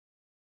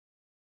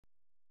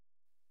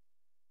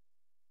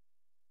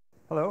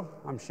Hello,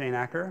 I'm Shane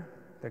Acker,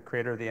 the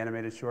creator of the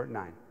animated short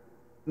Nine.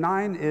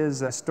 Nine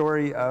is a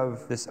story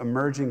of this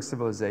emerging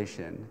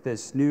civilization.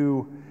 This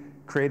new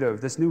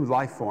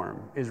life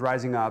form is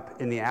rising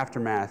up in the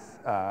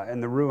aftermath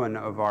and the ruin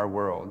of our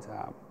world.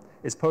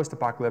 It's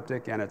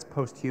post-apocalyptic and it's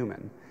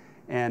post-human.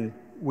 And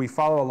we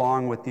follow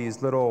along with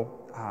these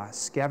little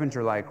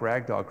scavenger-like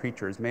ragdoll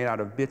creatures made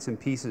out of bits and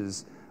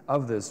pieces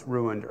of this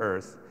ruined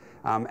earth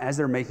as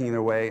they're making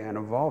their way and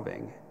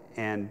evolving.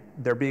 And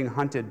they're being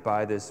hunted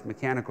by this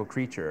mechanical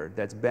creature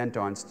that's bent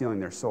on stealing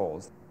their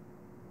souls.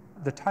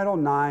 The title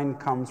Nine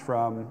comes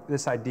from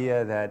this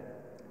idea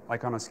that,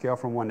 like on a scale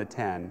from 1 to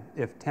 10,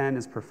 if 10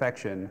 is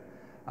perfection,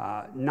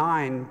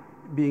 9,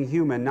 being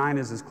human, 9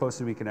 is as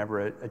close as we can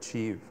ever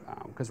achieve,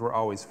 because we're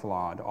always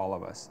flawed, all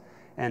of us.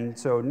 And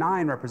so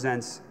 9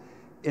 represents,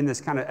 in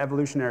this kind of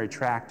evolutionary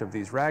tract of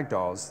these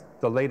ragdolls,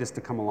 the latest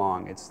to come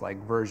along. It's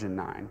like version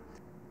 9.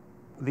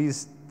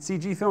 These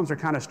CG films are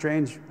kind of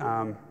strange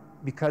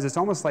because it's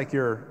almost like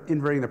you're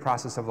inverting the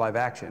process of live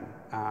action.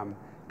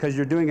 Because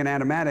you're doing an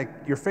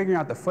animatic, you're figuring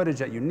out the footage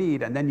that you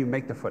need, and then you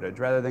make the footage,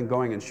 rather than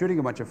going and shooting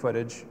a bunch of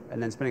footage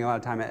and then spending a lot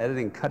of time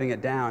editing, cutting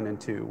it down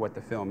into what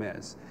the film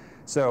is.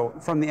 So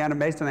from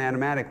based on the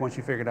animatic, once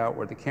you figured out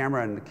what the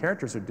camera and the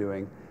characters are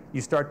doing,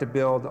 you start to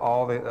build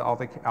all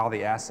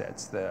the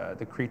assets,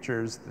 the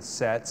creatures, the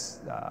sets,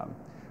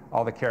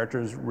 all the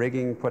characters,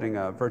 rigging, putting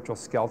a virtual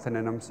skeleton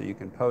in them so you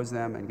can pose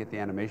them and get the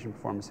animation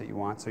performance that you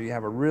want. So you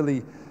have a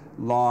really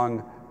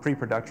long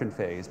pre-production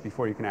phase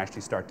before you can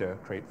actually start to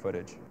create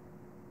footage.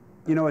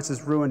 You know, it's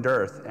this ruined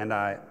earth, and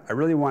I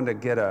really wanted to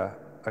get a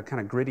kind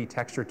of gritty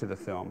texture to the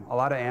film. A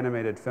lot of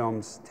animated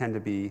films tend to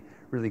be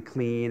really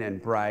clean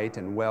and bright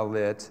and well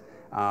lit,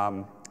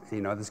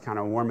 you know, this kind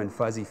of warm and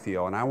fuzzy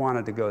feel, and I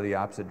wanted to go the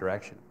opposite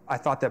direction. I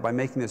thought that by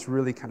making this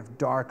really kind of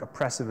dark,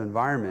 oppressive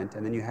environment,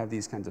 and then you have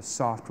these kinds of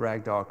soft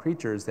ragdoll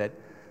creatures, that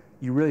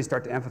you really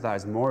start to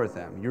empathize more with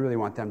them. You really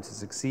want them to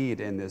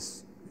succeed in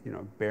this, you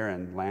know,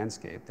 barren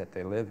landscape that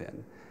they live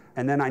in.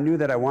 And then I knew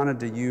that I wanted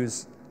to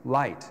use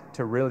light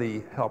to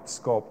really help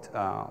sculpt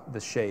the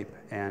shape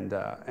and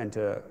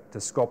to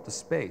sculpt the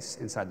space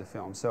inside the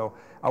film. So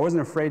I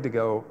wasn't afraid to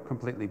go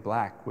completely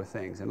black with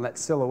things and let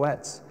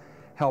silhouettes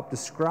help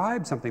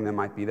describe something that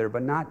might be there,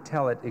 but not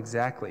tell it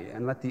exactly,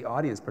 and let the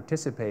audience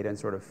participate in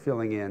sort of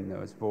filling in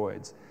those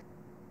voids.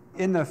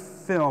 In the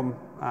film,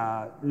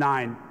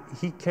 Nine,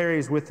 he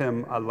carries with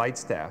him a light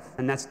staff,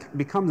 and that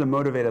becomes a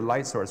motivated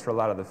light source for a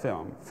lot of the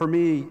film. For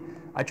me,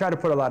 I try to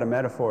put a lot of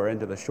metaphor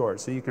into the short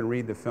so you can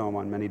read the film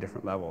on many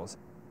different levels.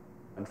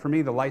 And for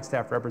me, the light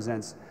staff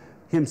represents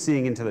him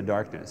seeing into the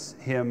darkness,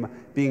 him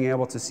being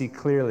able to see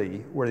clearly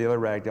where the other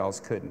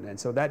ragdolls couldn't. And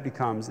so that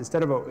becomes,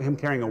 instead of him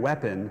carrying a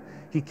weapon,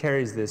 he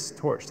carries this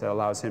torch that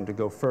allows him to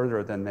go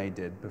further than they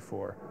did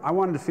before. I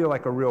wanted to feel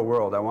like a real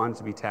world. I wanted it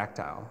to be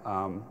tactile.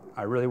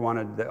 I really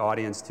wanted the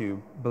audience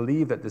to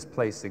believe that this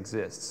place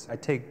exists. I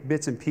take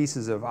bits and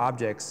pieces of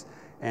objects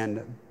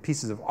and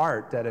pieces of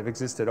art that have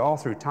existed all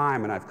through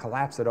time, and I've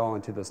collapsed it all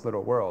into this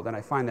little world. And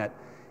I find that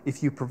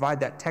if you provide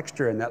that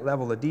texture and that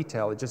level of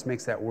detail, it just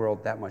makes that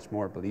world that much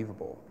more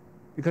believable.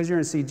 Because you're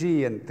in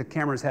CG and the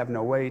cameras have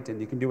no weight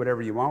and you can do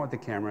whatever you want with the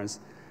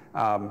cameras,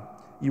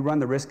 you run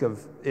the risk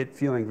of it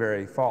feeling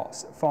very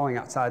false, falling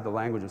outside the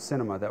language of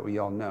cinema that we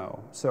all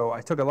know. So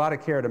I took a lot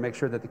of care to make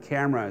sure that the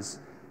cameras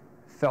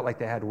felt like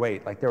they had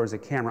weight, like there was a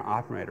camera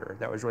operator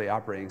that was really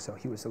operating, so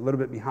he was a little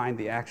bit behind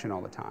the action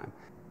all the time.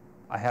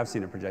 I have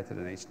seen it projected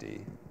in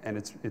HD, and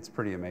it's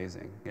pretty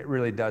amazing. It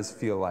really does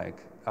feel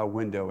like a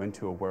window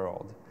into a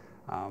world.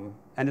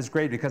 And it's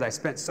great because I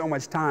spent so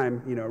much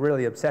time, you know,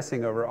 really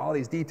obsessing over all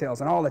these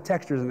details and all the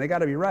textures, and they got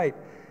to be right.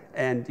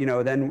 And you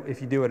know, then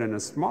if you do it in a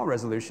small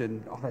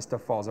resolution, all that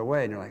stuff falls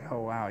away, and you're like, oh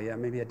wow, yeah,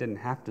 maybe I didn't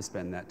have to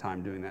spend that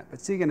time doing that. But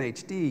seeing in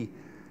HD,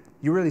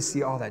 you really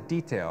see all that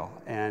detail,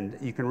 and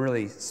you can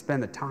really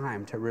spend the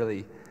time to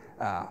really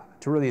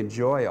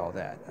enjoy all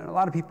that. And a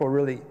lot of people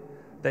really,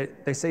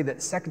 they say that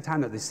the second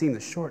time that they've seen the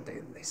short,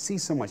 they see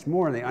so much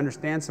more and they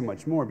understand so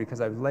much more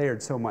because I've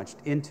layered so much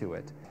into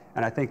it.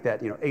 And I think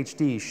that, you know,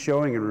 HD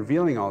showing and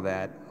revealing all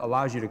that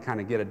allows you to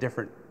kind of get a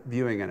different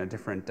viewing and a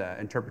different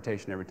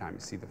interpretation every time you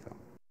see the film.